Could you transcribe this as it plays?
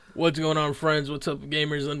What's going on, friends? What's up,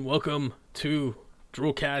 gamers? And welcome to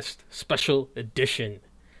Droolcast Special Edition.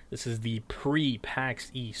 This is the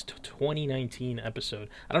pre-PAX East 2019 episode.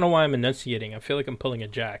 I don't know why I'm enunciating. I feel like I'm pulling a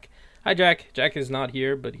Jack. Hi, Jack. Jack is not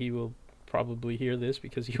here, but he will probably hear this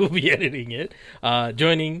because he will be editing it.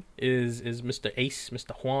 Joining is Mr. Ace,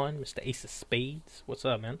 Mr. Juan, Mr. Ace of Spades. What's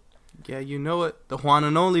up, man? Yeah, you know it. The Juan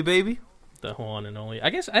and only, baby. The Juan and only. I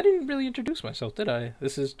guess I didn't really introduce myself, did I?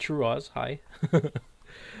 This is True Oz. Hi.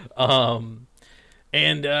 Yeah,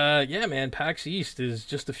 man, PAX East is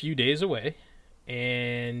just a few days away,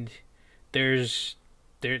 and there's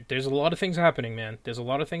a lot of things happening, man. There's a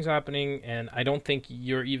lot of things happening, and I don't think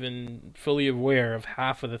you're even fully aware of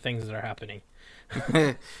half of the things that are happening.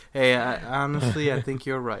 Hey, honestly, I think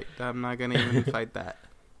you're right. I'm not gonna even fight that.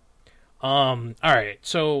 All right,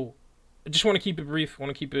 so I just want to keep it brief.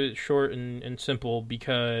 Want to keep it short and simple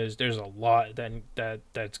because there's a lot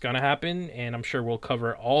that's gonna happen, and I'm sure we'll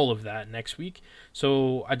cover all of that next week.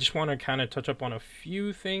 So I just want to kind of touch up on a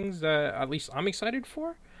few things that at least I'm excited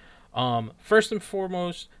for. First and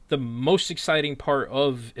foremost, the most exciting part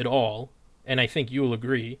of it all, and I think you'll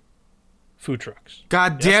agree, food trucks.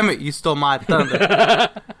 God damn it, you stole my thunder.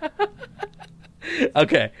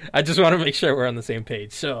 Okay, I just want to make sure we're on the same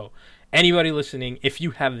page. So, anybody listening, if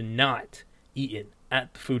you have not eaten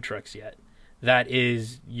at the food trucks yet, that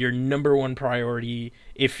is your number one priority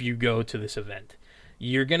if you go to this event.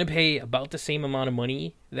 You're going to pay about the same amount of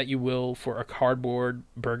money that you will for a cardboard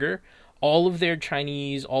burger. All of their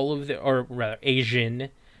Chinese, or rather Asian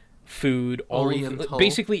food,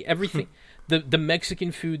 basically everything. the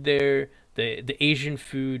Mexican food there, the Asian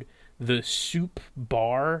food, the soup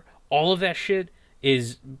bar, all of that shit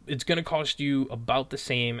it's going to cost you about the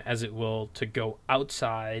same as it will to go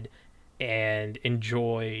outside and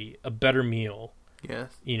enjoy a better meal.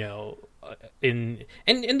 Yes. You know, and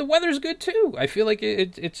the weather's good too. I feel like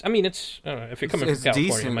it's I don't know, if you're coming from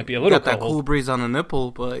California, decent. it might be a little got that cold. cool breeze on the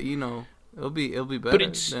nipple, but you know, it'll be better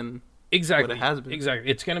than exactly what it has been.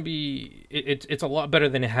 Exactly. It's going to be it's a lot better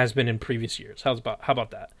than it has been in previous years. How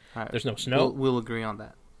about that? All right. There's no snow. We'll agree on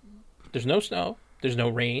that. There's no snow. There's no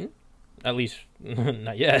rain. At least,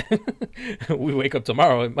 not yet. We wake up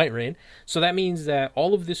tomorrow, it might rain. So that means that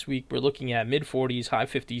all of this week, we're looking at mid-40s, high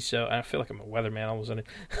 50s. So I feel like I'm a weatherman all of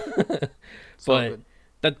a sudden.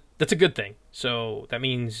 But that's a good thing. So that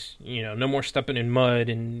means, you know, no more stepping in mud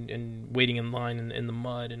and waiting in line in the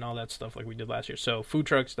mud and all that stuff like we did last year. So food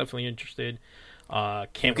trucks, definitely interested.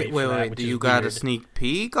 Can't wait for that. Wait, do you got a sneak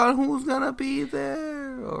peek on who's gonna be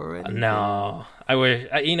there already? No, I wish.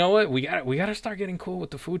 You know what? We got to start getting cool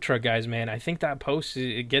with the food truck guys, man. I think that post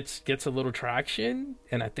it gets a little traction,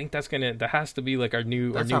 and I think that has to be like our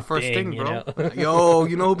new first thing, bro. You know? Yo,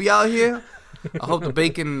 you know who'll be out here? I hope the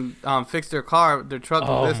Bacon fixed their truck this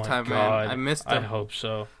time, God. man. I missed them. I hope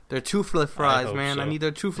so. They're truffle fries, man. So. I need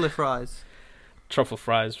their truffle fries. Truffle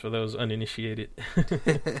fries for those uninitiated.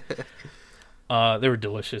 They were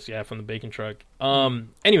delicious, yeah, from the Bacon truck.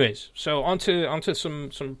 Anyways, so onto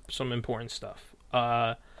some important stuff.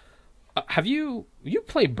 Have you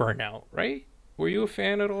played Burnout, right? Were you a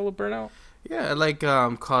fan at all of Burnout? Yeah, I like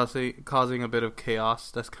causing a bit of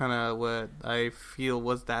chaos. That's kind of what I feel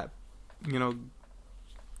was that, you know,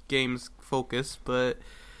 game's focus. But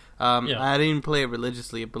I didn't play it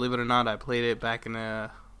religiously. Believe it or not, I played it back in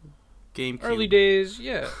GameCube. Early days,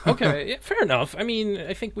 yeah. Okay, yeah, fair enough. I mean,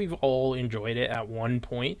 I think we've all enjoyed it at one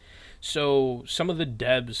point. So some of the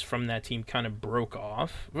devs from that team kind of broke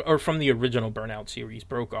off, or from the original Burnout series,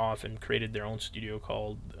 broke off and created their own studio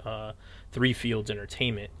called Three Fields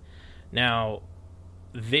Entertainment. Now,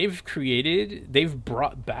 they've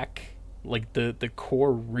brought back like the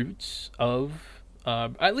core roots of,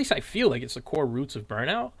 at least I feel like it's the core roots of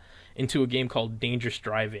Burnout into a game called Dangerous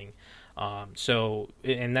Driving.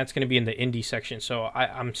 And that's going to be in the indie section. So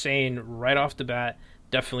I'm saying right off the bat,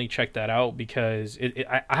 definitely check that out because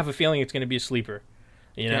I have a feeling it's going to be a sleeper.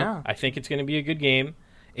 You know, yeah. I think it's going to be a good game.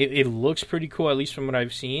 It looks pretty cool, at least from what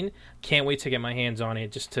I've seen. Can't wait to get my hands on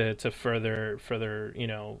it just to further, you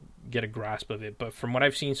know, get a grasp of it. But from what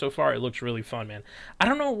I've seen so far, it looks really fun, man. I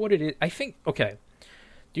don't know what it is. I think, okay.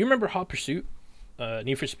 Do you remember Hot Pursuit?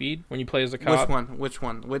 Need for Speed when you play as a cop. Which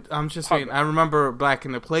one? I'm just saying. I remember back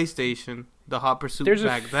in the PlayStation, the Hot Pursuit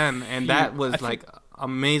back then, and that was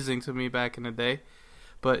amazing to me back in the day.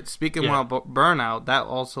 But speaking about Burnout, that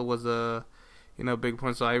also was a big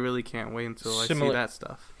point. So I really can't wait until I see that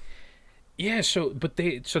stuff. Yeah.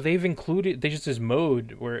 They've included there's this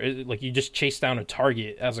mode where like you just chase down a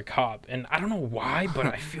target as a cop, and I don't know why, but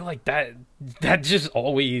I feel like that just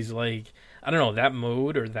always like I don't know that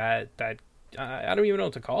mode or that. I don't even know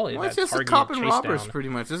what to call it. Well, it's just a cop and robbers, pretty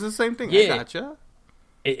much. It's the same thing. Yeah. I gotcha.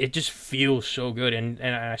 it just feels so good. And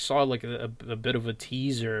I saw like a bit of a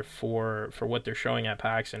teaser for what they're showing at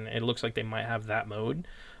PAX, and it looks like they might have that mode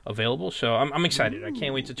available. So I'm excited. Ooh. I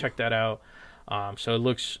can't wait to check that out. So it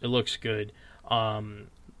looks good.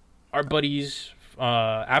 Our buddies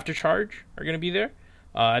Aftercharge are going to be there.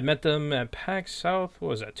 I met them at PAX South. What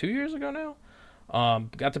was that? 2 years ago now.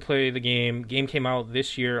 Got to play the game. Game came out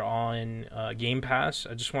this year on Game Pass.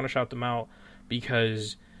 I just want to shout them out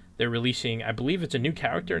because they're releasing, I believe it's a new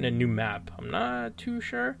character and a new map. I'm not too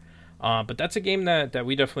sure. But that's a game that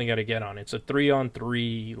we definitely got to get on. It's a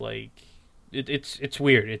 3-on-3, like, it's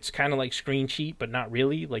weird. It's kind of like screen cheat, but not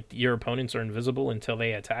really. Like, your opponents are invisible until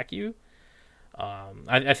they attack you.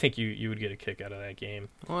 I think you would get a kick out of that game.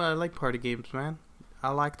 Well, I like party games, man. I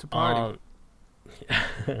like to party.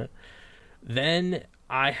 Then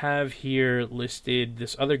I have here listed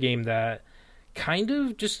this other game that kind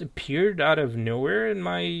of just appeared out of nowhere in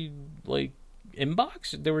my like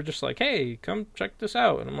inbox. They were just like, "Hey, come check this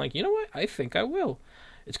out," and I'm like, "You know what? I think I will."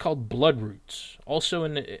 It's called Bloodroots, also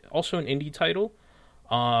an indie title,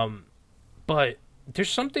 but there's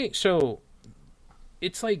something. So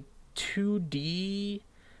it's like 2D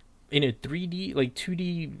in a 3D, like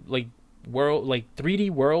 2D, like world, like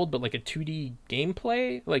 3D world, but like a 2D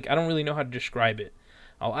gameplay. Like, I don't really know how to describe it.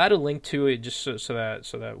 I'll add a link to it just so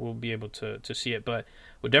that we'll be able to see it. But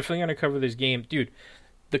we're definitely gonna cover this game, dude.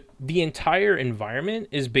 The entire environment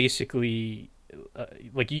is basically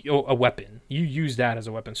like a weapon. You use that as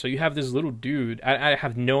a weapon. So you have this little dude. I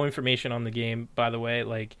have no information on the game, by the way.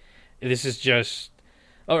 Like, this is just,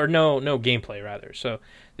 or no gameplay rather. So,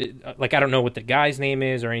 like, I don't know what the guy's name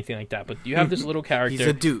is or anything like that, but you have this little character. He's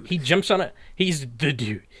a dude. He's the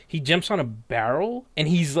dude. He jumps on a barrel and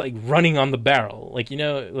he's like running on the barrel. Like, you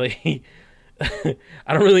know, like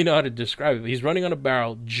I don't really know how to describe it, but he's running on a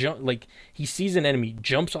barrel, like he sees an enemy,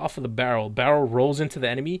 jumps off of the barrel rolls into the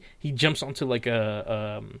enemy, he jumps onto like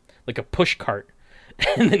a push cart,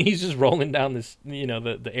 and then he's just rolling down this, you know,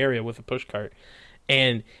 the area with a push cart.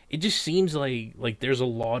 And it just seems like there's a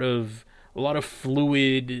lot of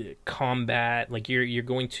fluid combat. Like you're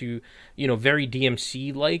going to, you know, very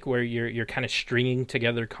DMC like, where you're kind of stringing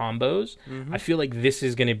together combos. Mm-hmm. I feel like this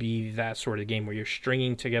is going to be that sort of game where you're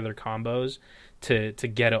stringing together combos to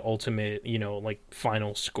get an ultimate, you know, like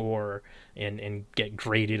final score and get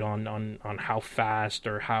graded on how fast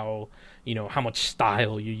or how, you know, how much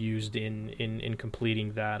style you used in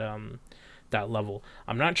completing that level.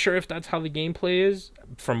 I'm not sure if that's how the gameplay is.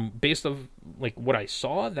 Based of like what I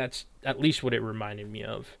saw, that's at least what it reminded me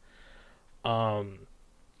of.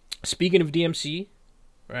 Speaking of DMC,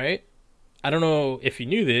 right? I don't know if you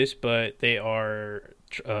knew this, but they are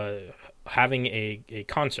having a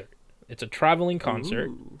concert. It's a traveling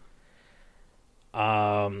concert.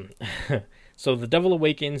 So The Devil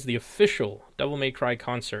Awakens, the official Devil May Cry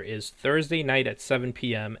concert, is Thursday night at 7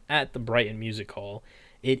 p.m. at the Brighton Music Hall.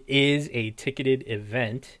 It is a ticketed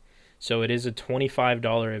event, so it is a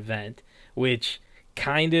 $25 event, which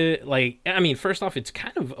kind of, like, I mean, first off, it's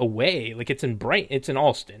kind of away. Like, it's in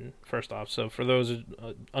Allston, first off. So for those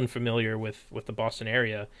unfamiliar with the Boston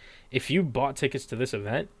area, if you bought tickets to this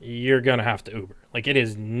event, you're going to have to Uber. Like, it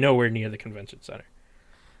is nowhere near the convention center.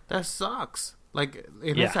 That sucks. Like,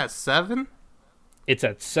 it's at 7? It's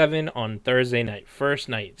at 7 on Thursday night, first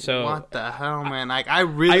night. So what the hell, man? Like, I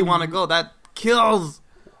really want to go. That kills.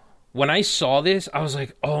 When I saw this, I was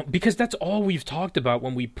like, oh, because that's all we've talked about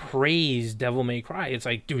when we praise Devil May Cry. It's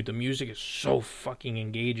like, dude, the music is so fucking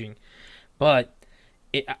engaging. But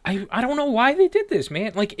I don't know why they did this,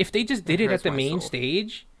 man. Like, if they just did it at the main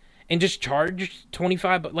stage and just charged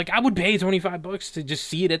 $25, like, I would pay $25 to just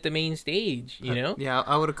see it at the main stage, you know? Yeah,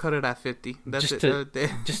 I would have cut it at 50. That's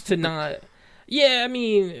just to not. Yeah, I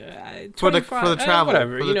mean, for the travel,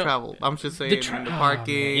 whatever, for the travel. I'm just saying the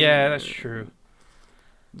parking. Yeah, that's true.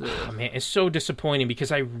 Oh, man, it's so disappointing because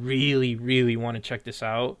I really, really want to check this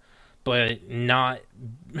out, but not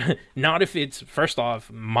if it's, first off,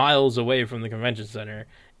 miles away from the convention center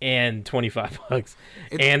and $25,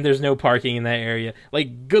 and there's no parking in that area.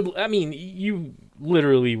 Like, good. I mean, you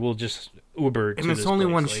literally will just Uber to and it's only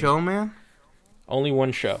one show, man. Only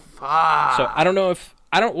one show. Fuck. So I don't know if.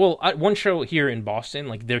 One show here in Boston,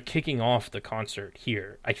 like, they're kicking off the concert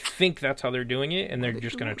here. I think that's how they're doing it, and they're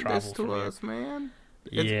just going to travel from here. Us, man.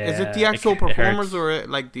 Is it the actual performers or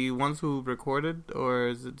like the ones who recorded, or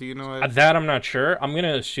is it? Do you know that? I'm not sure. I'm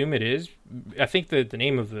gonna assume it is. I think the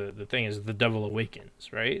name of the thing is The Devil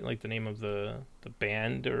Awakens, right? Like the name of the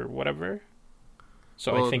band or whatever.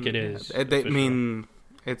 So I think it is. I mean,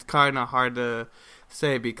 it's kind of hard to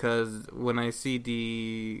say because when I see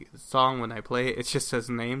the song, when I play it, it just says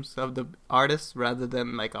names of the artists rather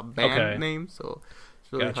than like a band name. So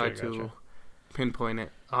It's really hard to pinpoint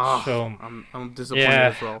it. Oh, so, I'm disappointed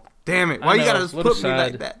as well. Damn it! Why you gotta just put me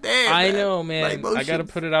like that? Damn, I know, man. I gotta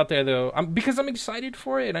put it out there though, because I'm excited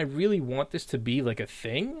for it, and I really want this to be like a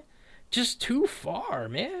thing. Just too far,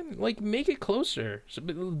 man. Like, make it closer.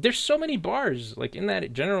 There's so many bars like in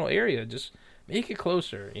that general area. Just make it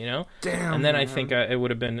closer, you know. Damn. And then man. I think it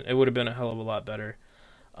would have been a hell of a lot better.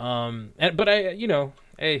 But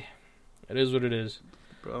hey, it is what it is.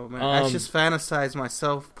 Bro, man, I just fantasize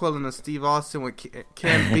myself pulling a Steve Austin with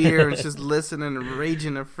canned beer and just listening and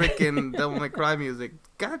raging to freaking Devil May Cry music.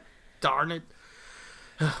 God darn it.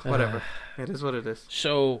 Whatever. It is what it is.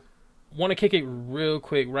 So, want to kick it real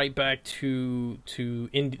quick right back to the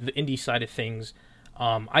indie side of things.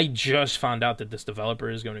 I just found out that this developer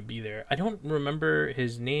is going to be there. I don't remember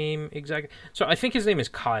his name exactly. So, I think his name is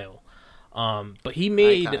Kyle. But he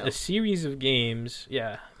made a series of games.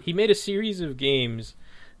 Yeah, he made a series of games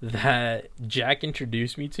that Jack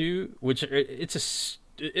introduced me to, which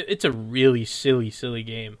it's a really silly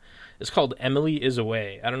game. It's called Emily is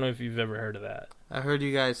Away. I don't know if you've ever heard of that. I heard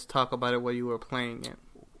you guys talk about it while you were playing it.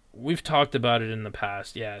 We've talked about it in the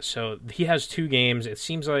past, yeah. So he has 2 games. It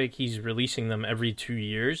seems like he's releasing them every 2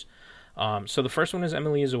 years. So the first one is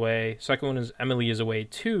Emily is Away. Second one is Emily is Away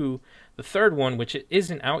 2. The third one, which it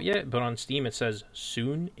isn't out yet, but on Steam it says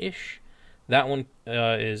soon-ish. That one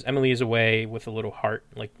is Emily is Away with a little heart,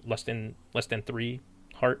 like less than 3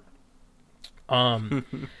 heart.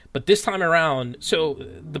 But this time around, so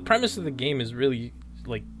the premise of the game is really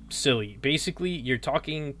like silly. Basically, you're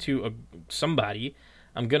talking to somebody.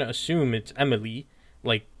 I'm gonna assume it's Emily.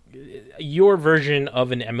 Like, your version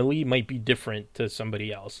of an Emily might be different to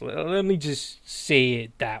somebody else. Let me just say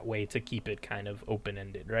it that way to keep it kind of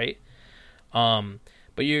open-ended, right?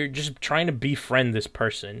 But you're just trying to befriend this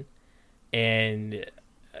person, and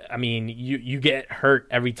I mean, you get hurt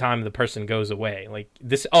every time the person goes away. Like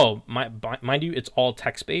this. Oh, mind you, it's all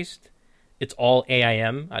text-based. It's all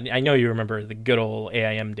AIM. I know you remember the good old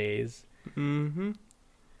AIM days. Mm-hmm.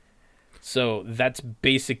 So that's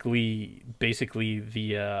basically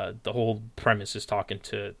the whole premise is talking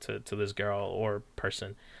to this girl or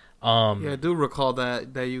person. Yeah, I do recall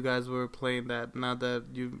that you guys were playing that. Now that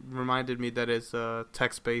you reminded me that it's a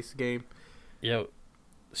text-based game. Yeah.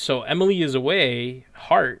 So Emily is Away,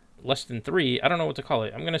 heart, less than 3. I don't know what to call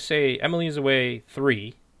it. I'm going to say Emily is Away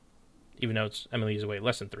 3, even though it's Emily is Away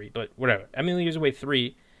less than 3, but whatever. Emily is Away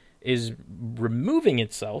 3 is removing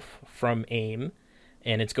itself from AIM,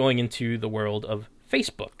 and it's going into the world of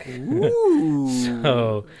Facebook. Ooh.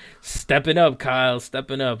 So, stepping up, Kyle,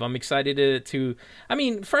 stepping up. I'm excited to I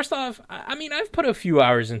mean, first off, I mean, I've put a few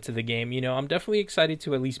hours into the game, you know. I'm definitely excited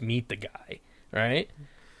to at least meet the guy, right?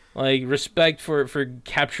 Like, respect for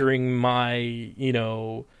capturing my, you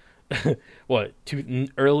know,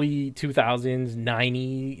 early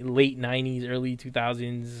 2000s, late 90s, early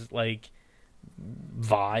 2000s, like,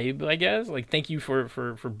 vibe, I guess. Like, thank you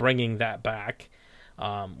for bringing that back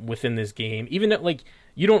within this game. Even though, like,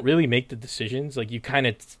 you don't really make the decisions. Like, you kind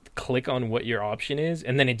of click on what your option is,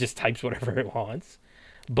 and then it just types whatever it wants.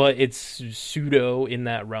 But it's pseudo in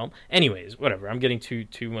that realm. Anyways, whatever. I'm getting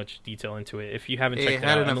too much detail into it. If you haven't checked it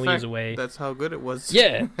out, Emily is Away. That's how good it was.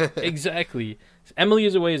 Yeah, exactly. Emily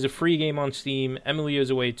is Away is a free game on Steam. Emily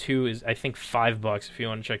is Away 2 is, I think, $5 if you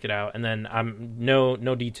want to check it out. And then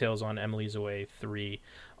no details on Emily is Away 3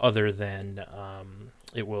 other than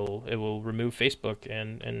it will remove Facebook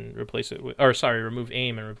and replace it with, remove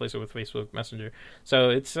AIM and replace it with Facebook Messenger.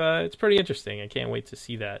 So it's pretty interesting. I can't wait to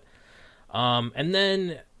see that. And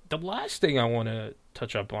then the last thing I want to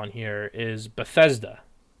touch up on here is Bethesda.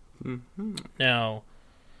 Mm-hmm. Now,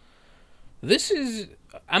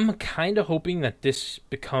 I'm kind of hoping that this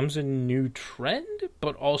becomes a new trend,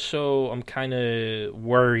 but also I'm kind of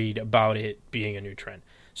worried about it being a new trend.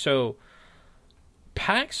 So,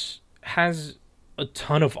 PAX has a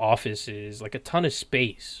ton of offices, like a ton of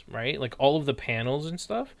space, right? Like all of the panels and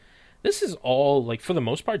stuff. This is all, like, for the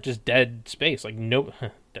most part, just dead space. Like,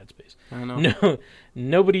 dead space. I know. No,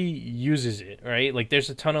 nobody uses it, right? Like, there's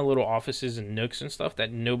a ton of little offices and nooks and stuff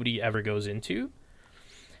that nobody ever goes into.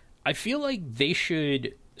 I feel like they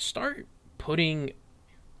should start putting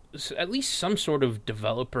at least some sort of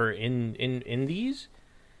developer in these,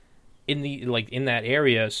 in that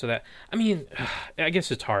area, so that, I mean, I guess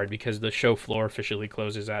it's hard because the show floor officially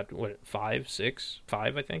closes at 5,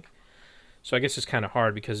 I think. So I guess it's kind of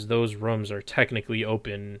hard because those rooms are technically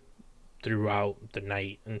open throughout the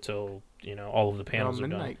night until, you know, all of the panels are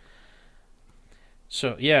done.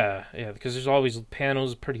 So yeah, because there's always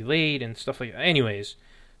panels pretty late and stuff like that. Anyways,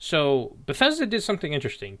 so Bethesda did something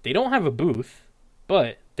interesting. They don't have a booth,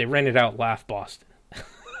 but they rented out Laugh Boston.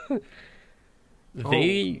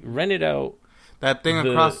 They rented out that thing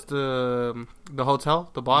across the hotel,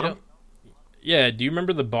 the bottom. Yeah. Do you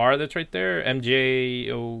remember the bar that's right there? MJ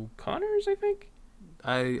O'Connor's, I think.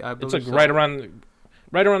 I believe it's like so. right around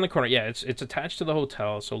the corner. Yeah, it's attached to the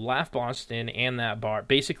hotel. So Laugh Boston and that bar,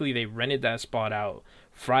 basically they rented that spot out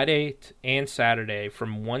Friday and Saturday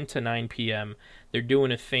from 1 to 9 p.m. They're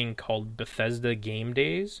doing a thing called Bethesda Game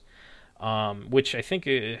Days, which I think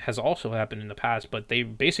it has also happened in the past, but they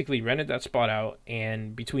basically rented that spot out,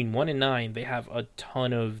 and between 1 and 9, they have a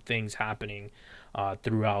ton of things happening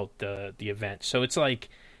throughout the event. So it's like,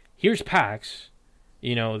 here's PAX,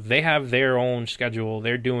 they have their own schedule,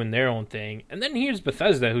 they're doing their own thing, and then here's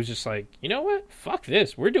Bethesda, who's just like, you know what, fuck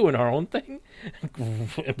this, we're doing our own thing,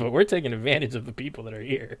 but we're taking advantage of the people that are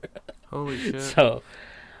here. Holy shit. So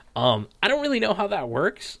I don't really know how that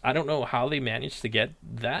works. I don't know how they managed to get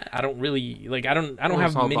that. I don't really I don't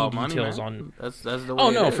have many details on. That's the way. Oh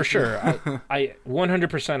no, for sure. I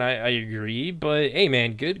 100% I agree. But hey,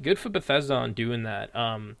 man, good for Bethesda on doing that.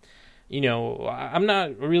 I'm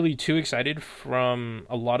not really too excited from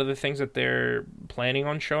a lot of the things that they're planning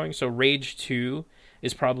on showing. So Rage 2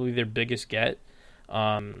 is probably their biggest get.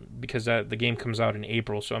 Because the game comes out in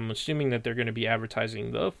April, so I'm assuming that they're going to be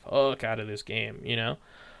advertising the fuck out of this game,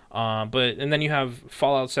 and then you have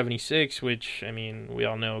Fallout 76, which, I mean, we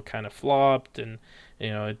all know kind of flopped, and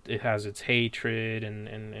it has its hatred,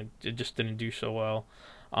 and it just didn't do so well.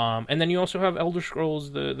 And then you also have Elder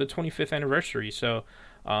Scrolls the 25th anniversary. So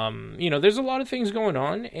there's a lot of things going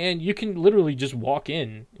on, and you can literally just walk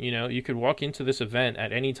in. You could walk into this event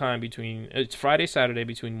at any time it's Friday, Saturday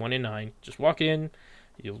between 1 and 9. Just walk in.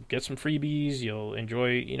 You'll get some freebies. You'll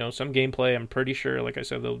enjoy, some gameplay. I'm pretty sure, like I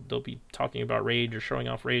said, they'll be talking about Rage or showing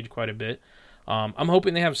off Rage quite a bit. I'm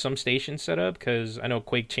hoping they have some stations set up, because I know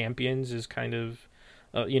Quake Champions is kind of,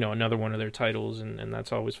 another one of their titles, and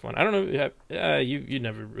that's always fun. I don't know. You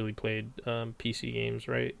never really played PC games,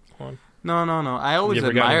 right, Juan? No. I always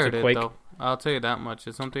admired it, though. I'll tell you that much.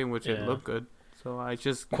 It's something which it looked good. So I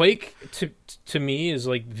just... Quake, to me, is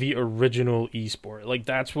like the original esport. Like,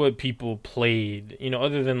 that's what people played,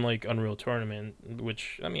 other than like Unreal Tournament,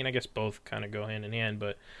 which, I mean, I guess both kind of go hand in hand,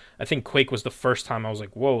 but I think Quake was the first time I was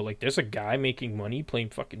like, whoa, like, there's a guy making money playing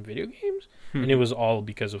fucking video games? And it was all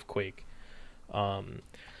because of Quake.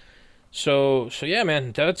 So yeah,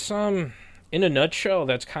 man, that's, in a nutshell,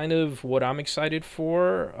 that's kind of what I'm excited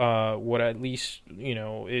for. What at least,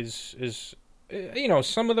 is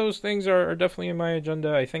some of those things are definitely in my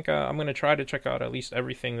agenda. I think I'm going to try to check out at least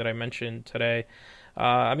everything that I mentioned today.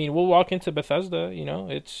 I mean, we'll walk into Bethesda.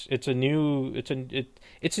 It's a new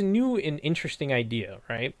and interesting idea,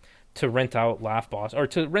 right? To rent out Laugh Boss, or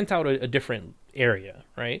to rent out a different area,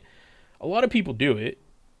 right? A lot of people do it,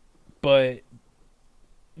 but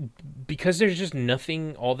because there's just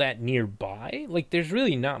nothing all that nearby, like, there's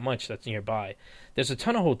really not much that's nearby. There's a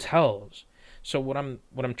ton of hotels. So what I'm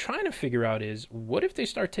trying to figure out is, what if they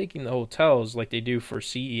start taking the hotels like they do for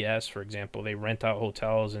CES, for example? They rent out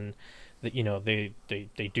hotels, and they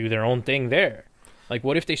do their own thing there. Like,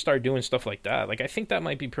 what if they start doing stuff like that? Like, I think that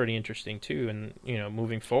might be pretty interesting too, and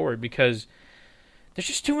moving forward, because there's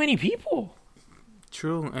just too many people.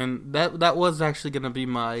 True, and that was actually gonna be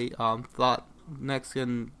my thought next,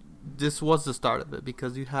 and this was the start of it,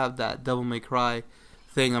 because you have that Devil May Cry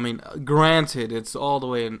thing. I mean, granted, it's all the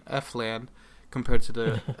way in F-land compared to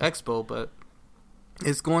the expo, but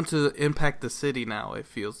it's going to impact the city now, it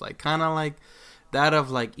feels like. Kind of like that of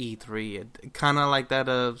like E3, kind of like that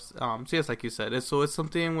of CS, like you said. It's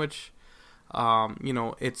something which,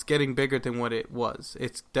 it's getting bigger than what it was.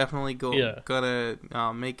 It's definitely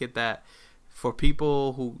gonna make it that for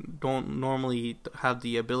people who don't normally have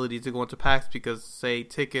the ability to go into PAX because, say,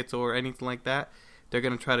 tickets or anything like that, they're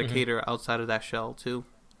gonna try to cater outside of that shell too.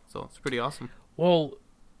 So it's pretty awesome. Well,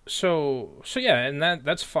 so yeah, and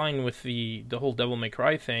that's fine with the whole Devil May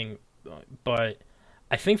Cry thing, but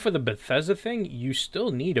I think for the Bethesda thing, you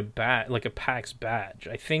still need a PAX badge.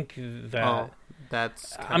 I think that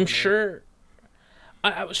that's. I'm sure.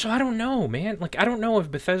 So I don't know, man. Like, I don't know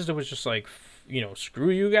if Bethesda was just like, screw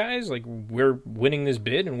you guys. Like, we're winning this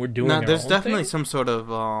bid and we're doing. No, there's definitely some sort of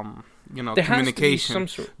communication,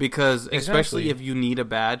 because especially if you need a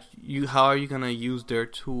badge, how are you gonna use their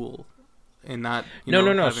tool and not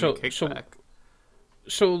no.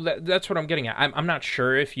 So that's what I'm getting at. I'm not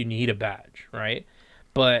sure if you need a badge, right?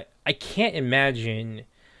 But I can't imagine,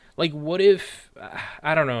 like, what if,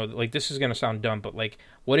 I don't know, like, this is gonna sound dumb, but like,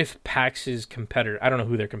 what if PAX's competitor, I don't know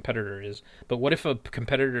who their competitor is, but what if a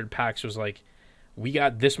competitor to PAX was like, we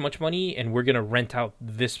got this much money and we're gonna rent out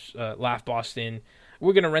this Laugh Boston,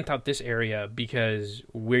 we're gonna rent out this area because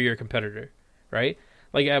we're your competitor, right?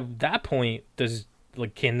 Like at that point,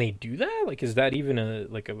 can they do that? Like, is that even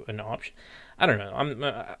an option? I don't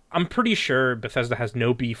know. I'm pretty sure Bethesda has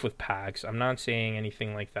no beef with PAX. I'm not saying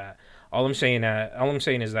anything like that. All I'm saying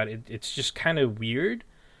is that it's just kind of weird,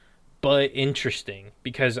 but interesting,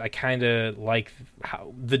 because I kind of like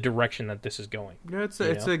how the direction that this is going. Yeah, it's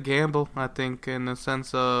a gamble, I think, in the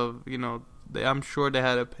sense of, I'm sure they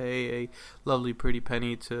had to pay a lovely pretty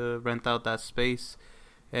penny to rent out that space.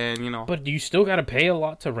 And but you still got to pay a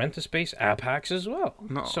lot to rent the space at PAX as well.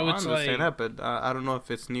 No, so I understand that, but I don't know if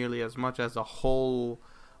it's nearly as much as a whole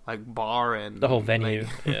bar and the whole venue.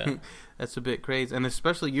 Yeah, that's a bit crazy. And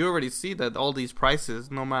especially, you already see that all these prices,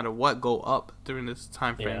 no matter what, go up during this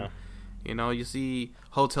time frame. Yeah. You see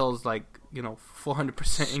hotels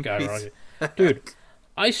 400% increase. Dude,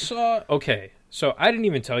 I saw. Okay, so I didn't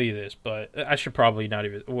even tell you this, but I should probably not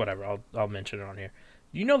even. Whatever, I'll mention it on here.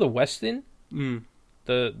 You know the Westin?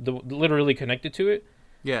 The literally connected to it.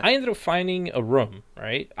 Yeah. I ended up finding a room,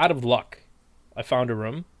 right? Out of luck. I found a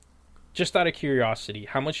room. Just out of curiosity,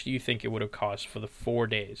 how much do you think it would have cost for the 4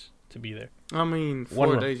 days to be there? I mean,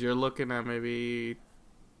 4 days, you're looking at maybe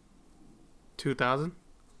 $2,000?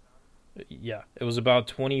 Yeah, it was about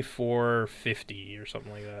 $24.50 or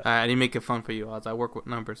something like that. I didn't make it fun for you, Oz. I work with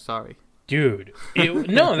numbers, sorry. Dude,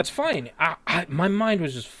 no, that's fine. My mind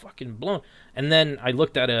was just fucking blown. And then I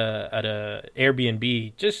looked at a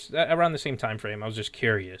Airbnb just around the same time frame. I was just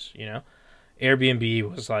curious,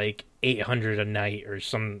 Airbnb was like $800 a night or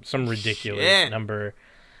some ridiculous number.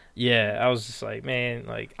 Yeah, I was just like, man,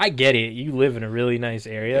 I get it. You live in a really nice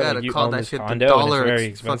area. You own this condo, and it's very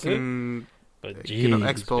expensive. Fucking, but geez,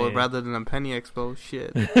 expo, man, rather than a penny expo.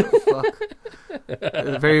 Shit, fuck.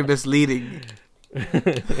 It's very misleading.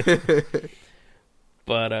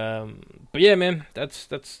 But yeah, man, that's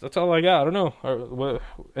all I got. I don't know.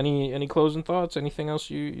 Any closing thoughts? Anything else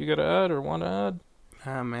you gotta add or want to add?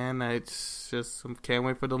 Man, I can't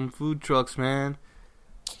wait for them food trucks, man.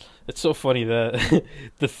 It's so funny that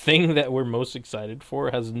the thing that we're most excited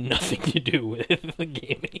for has nothing to do with the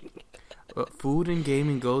gaming. Food and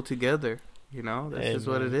gaming go together. That's just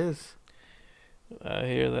what it is. I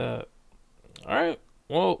hear that. All right.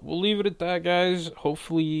 Well, we'll leave it at that, guys.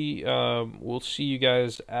 Hopefully, we'll see you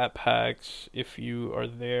guys at PAX if you are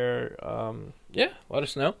there. Let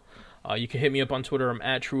us know. You can hit me up on Twitter. I'm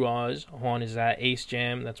at TrueOz. Juan is at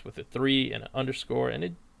AceJam. That's with a 3 and an underscore. And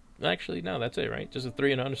it actually, no, that's it, right? Just a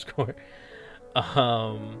 3 and an underscore.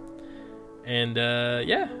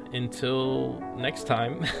 Until next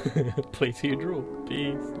time, play to your drool.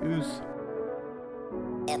 Peace.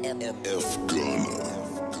 F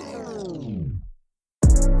Gunner.